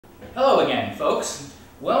Hello again, folks.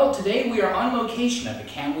 Well, today we are on location at the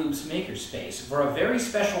Kamloops Makerspace for a very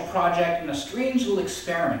special project and a strange little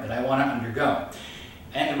experiment that I want to undergo.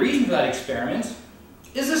 And the reason for that experiment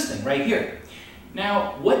is this thing right here.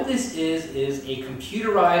 Now, what this is a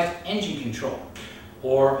computerized engine control,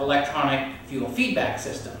 or electronic fuel feedback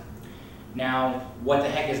system. Now, what the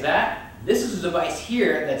heck is that? This is a device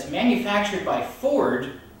here that's manufactured by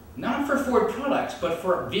Ford, not for Ford products, but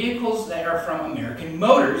for vehicles that are from American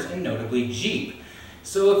Motors, and notably Jeep.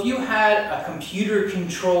 So if you had a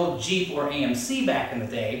computer-controlled Jeep or AMC back in the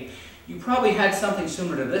day, you probably had something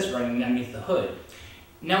similar to this running underneath the hood.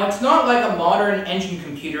 Now, it's not like a modern engine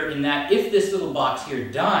computer in that if this little box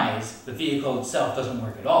here dies, the vehicle itself doesn't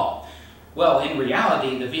work at all. Well, in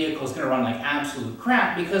reality, the vehicle is going to run like absolute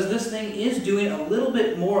crap because this thing is doing a little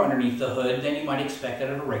bit more underneath the hood than you might expect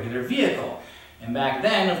out of a regular vehicle. And back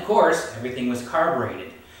then, of course, everything was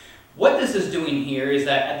carbureted. What this is doing here is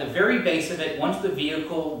that at the very base of it, once the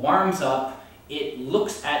vehicle warms up, it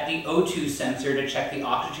looks at the O2 sensor to check the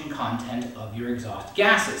oxygen content of your exhaust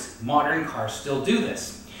gases. Modern cars still do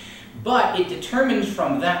this. But it determines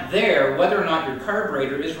from that there whether or not your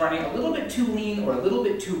carburetor is running a little bit too lean or a little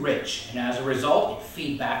bit too rich. And as a result, it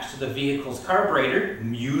feedbacks to the vehicle's carburetor,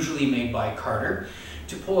 usually made by Carter,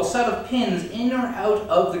 to pull a set of pins in or out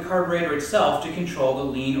of the carburetor itself to control the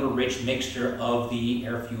lean or rich mixture of the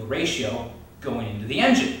air-fuel ratio going into the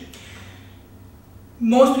engine.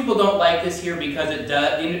 Most people don't like this here because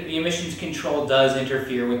the emissions control does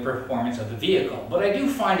interfere with performance of the vehicle. What I do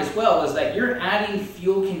find as well is that you're adding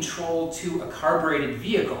fuel control to a carbureted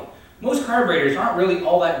vehicle. Most carburetors aren't really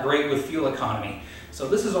all that great with fuel economy, so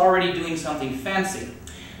this is already doing something fancy.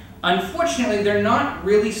 Unfortunately, they're not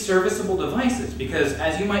really serviceable devices because,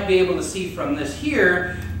 as you might be able to see from this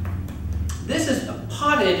here, this is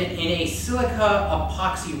potted in a silica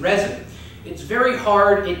epoxy resin. It's very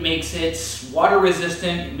hard, it makes it water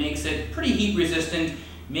resistant, it makes it pretty heat resistant,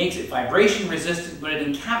 makes it vibration resistant, but it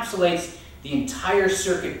encapsulates the entire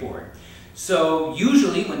circuit board. So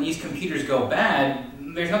usually when these computers go bad,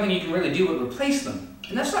 there's nothing you can really do but replace them.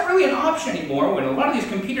 And that's not really an option anymore when a lot of these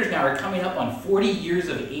computers now are coming up on 40 years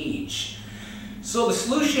of age. So the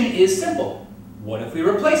solution is simple. What if we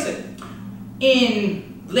replace it?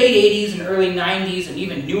 In late 80s and early 90s and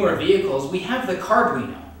even newer vehicles, we have the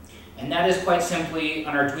Arduino. And that is quite simply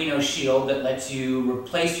an Arduino shield that lets you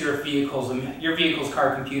replace your vehicle's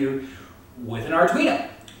car computer with an Arduino.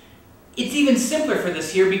 It's even simpler for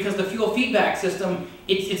this here because the fuel feedback system,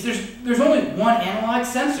 there's only one analog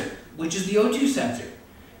sensor, which is the O2 sensor.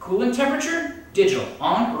 Coolant temperature, digital,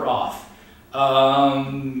 on or off.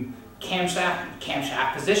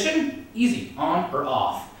 Camshaft position, easy, on or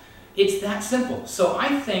off. It's that simple. So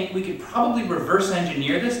I think we could probably reverse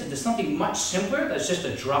engineer this into something much simpler that's just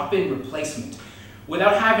a drop-in replacement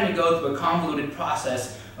without having to go through a convoluted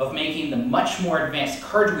process of making the much more advanced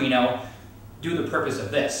Arduino do the purpose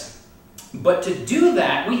of this. But to do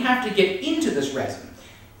that, we have to get into this resin.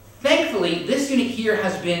 Thankfully, this unit here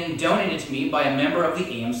has been donated to me by a member of the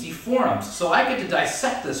AMC forums, so I get to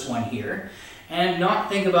dissect this one here and not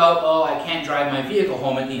think about, oh, I can't drive my vehicle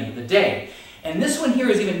home at the end of the day. And this one here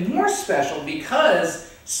is even more special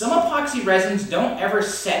because some epoxy resins don't ever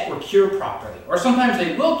set or cure properly, or sometimes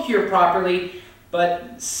they will cure properly,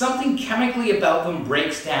 but something chemically about them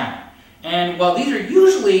breaks down. And while these are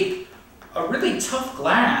usually a really tough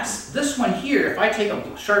glass, this one here, if I take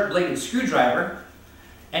a sharp-bladed screwdriver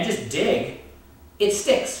and just dig, it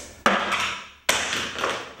sticks.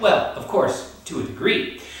 Well, of course, to a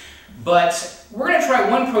degree. But we're going to try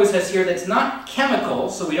one process here that's not chemical,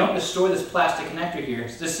 so we don't destroy this plastic connector here,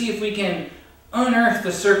 to see if we can unearth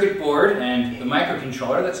the circuit board and the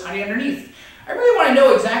microcontroller that's hiding underneath. I really want to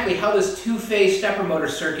know exactly how this two-phase stepper motor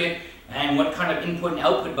circuit and what kind of input and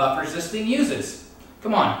output buffers this thing uses.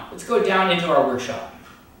 Come on, let's go down into our workshop.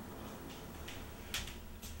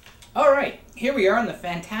 Alright, here we are in the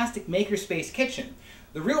fantastic Makerspace kitchen.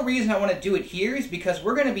 The real reason I want to do it here is because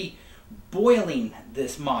we're going to be boiling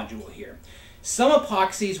this module here. Some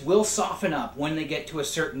epoxies will soften up when they get to a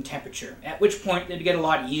certain temperature, at which point it'll get a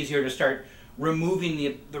lot easier to start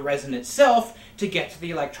removing the resin itself to get to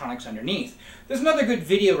the electronics underneath. There's another good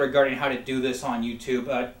video regarding how to do this on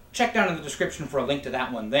YouTube. Check down in the description for a link to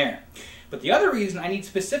that one there. But the other reason I need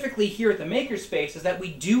specifically here at the Makerspace is that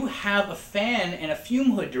we do have a fan and a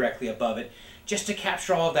fume hood directly above it just to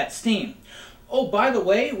capture all of that steam. Oh, by the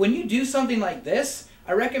way, when you do something like this,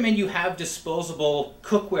 I recommend you have disposable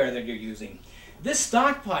cookware that you're using. This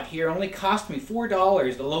stock pot here only cost me $4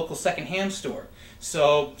 at the local secondhand store.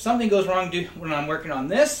 So something goes wrong when I'm working on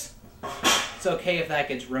this, it's okay if that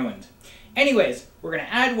gets ruined. Anyways, we're going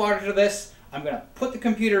to add water to this. I'm going to put the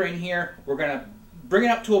computer in here. We're going to bring it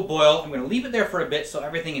up to a boil. I'm going to leave it there for a bit so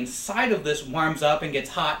everything inside of this warms up and gets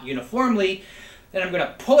hot uniformly. Then I'm going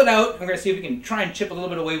to pull it out. I'm going to see if we can try and chip a little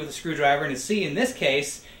bit away with a screwdriver and to see in this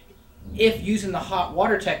case if using the hot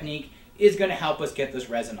water technique is going to help us get this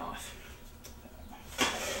resin off.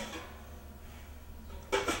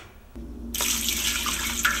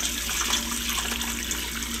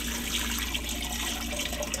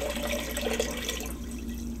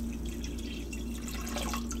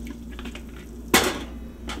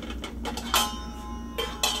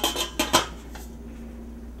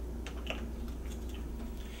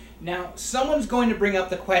 Now, someone's going to bring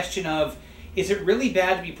up the question of, is it really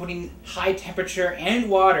bad to be putting high temperature and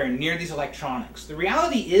water near these electronics? The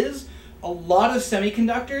reality is, a lot of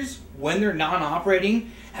semiconductors, when they're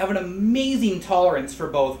non-operating, have an amazing tolerance for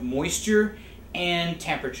both moisture and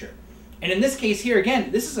temperature. And in this case here,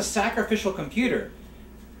 again, this is a sacrificial computer.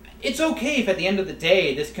 It's okay if at the end of the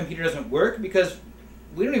day this computer doesn't work, because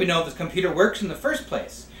we don't even know if this computer works in the first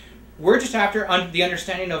place. We're just after the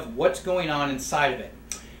understanding of what's going on inside of it.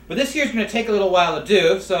 But this here is going to take a little while to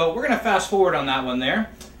do, so we're going to fast forward on that one there,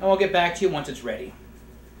 and we'll get back to you once it's ready.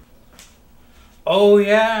 Oh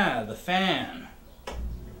yeah, the fan.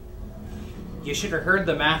 You should have heard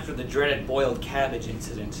them after the dreaded boiled cabbage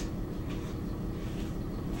incident.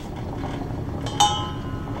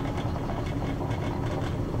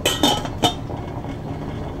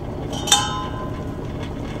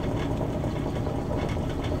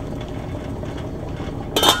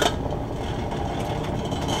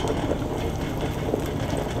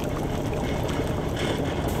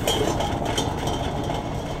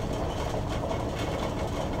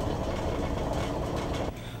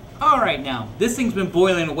 Alright now, this thing's been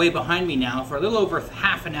boiling away behind me now for a little over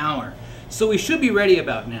half an hour. So we should be ready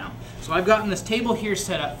about now. So I've gotten this table here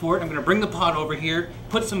set up for it. I'm going to bring the pot over here,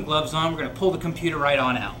 put some gloves on, we're going to pull the computer right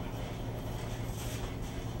on out.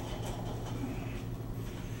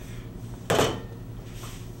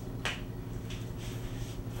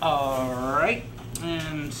 Alright,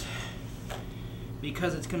 and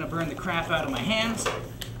because it's going to burn the crap out of my hands,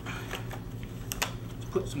 let's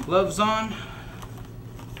put some gloves on.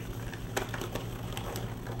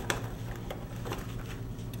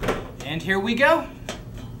 And here we go.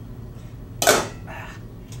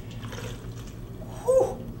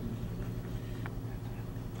 Whew.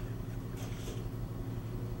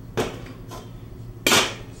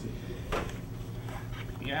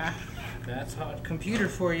 Yeah, that's hot computer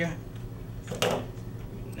for you.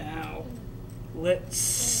 Now, let's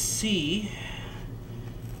see.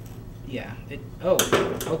 Yeah, oh,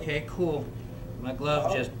 okay, cool. My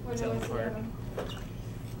glove just fell apart.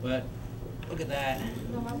 But look at that.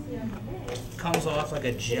 Comes off like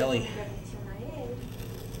a jelly.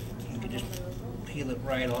 You can just peel it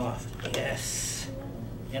right off. Yes.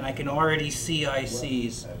 And I can already see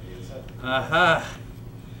ICs. Aha.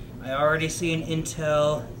 I already see an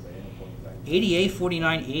Intel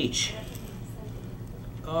 8849H.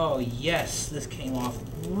 Oh yes, this came off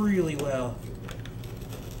really well.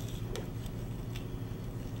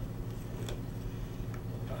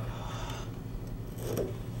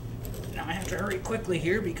 Now I have to hurry quickly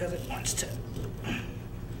here because it wants to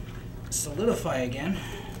solidify again.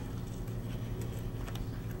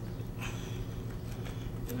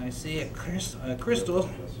 And I see a crystal.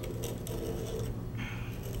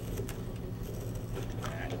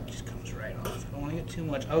 That just comes right off. I don't want to get too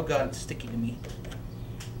much. Oh god, it's sticky to me.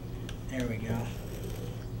 There we go.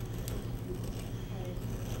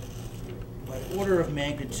 By order of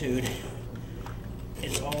magnitude,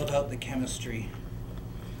 it's all about the chemistry.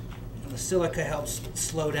 The silica helps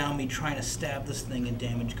slow down me trying to stab this thing and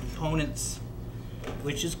damage components,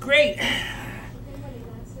 which is great.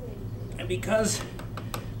 And because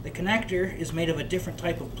the connector is made of a different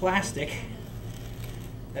type of plastic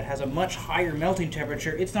that has a much higher melting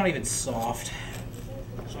temperature, it's not even soft.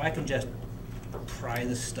 So I can just pry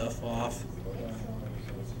this stuff off.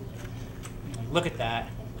 Look at that.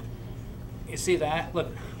 You see that? Look,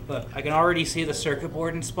 look, I can already see the circuit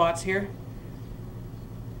board in spots here.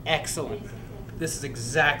 Excellent. This is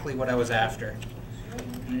exactly what I was after.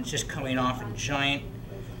 And it's just coming off in giant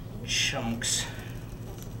chunks.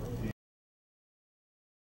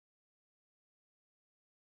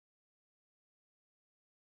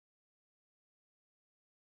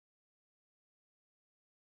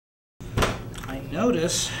 I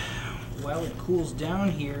notice while it cools down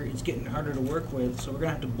here, it's getting harder to work with, so we're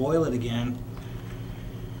gonna have to boil it again.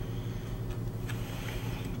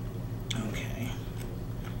 Okay.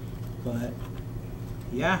 But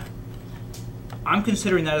yeah, I'm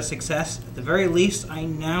considering that a success. At the very least, I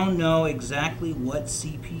now know exactly what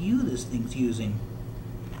CPU this thing's using.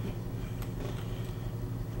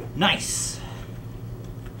 Nice.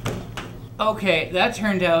 Okay, that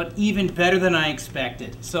turned out even better than I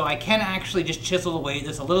expected. So I can actually just chisel away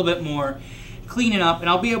this a little bit more, clean it up, and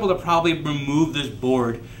I'll be able to probably remove this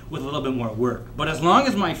board with a little bit more work. But as long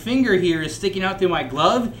as my finger here is sticking out through my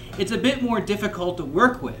glove, it's a bit more difficult to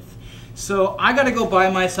work with. So I gotta go buy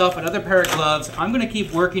myself another pair of gloves. I'm gonna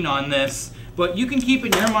keep working on this, but you can keep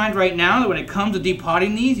in your mind right now that when it comes to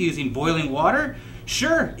depotting these using boiling water,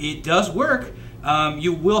 sure, it does work.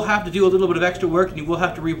 You will have to do a little bit of extra work and you will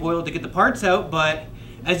have to reboil to get the parts out, but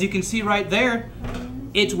as you can see right there,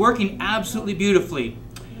 it's working absolutely beautifully.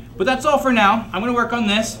 But that's all for now. I'm going to work on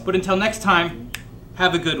this, but until next time,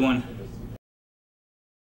 have a good one.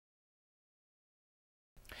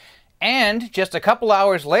 And just a couple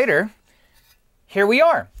hours later, here we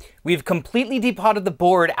are. We've completely depotted the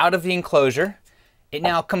board out of the enclosure. It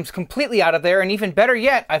now comes completely out of there, and even better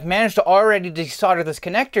yet, I've managed to already desolder this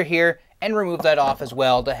connector here and remove that off as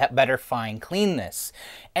well to better fine clean this.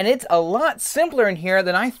 And it's a lot simpler in here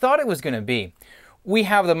than I thought it was going to be. We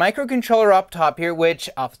have the microcontroller up top here, which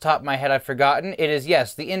off the top of my head I've forgotten. It is,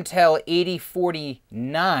 yes, the Intel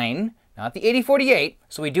 8049, not the 8048.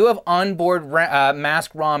 So we do have onboard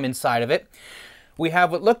mask ROM inside of it. We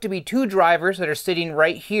have what look to be two drivers that are sitting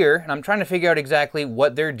right here, and I'm trying to figure out exactly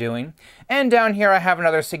what they're doing. And down here I have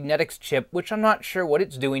another Signetics chip, which I'm not sure what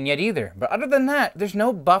it's doing yet either. But other than that, there's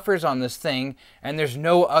no buffers on this thing, and there's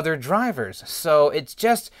no other drivers. So it's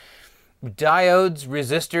just diodes,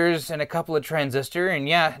 resistors, and a couple of transistors,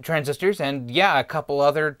 and a couple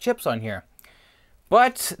other chips on here.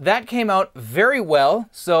 But that came out very well.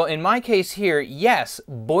 So in my case here, yes,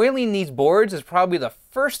 boiling these boards is probably the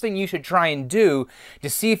first thing you should try and do to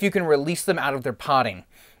see if you can release them out of their potting.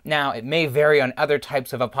 Now, it may vary on other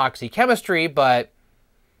types of epoxy chemistry, but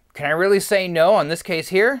can I really say no on this case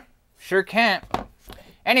here? Sure can't.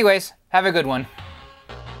 Anyways, have a good one.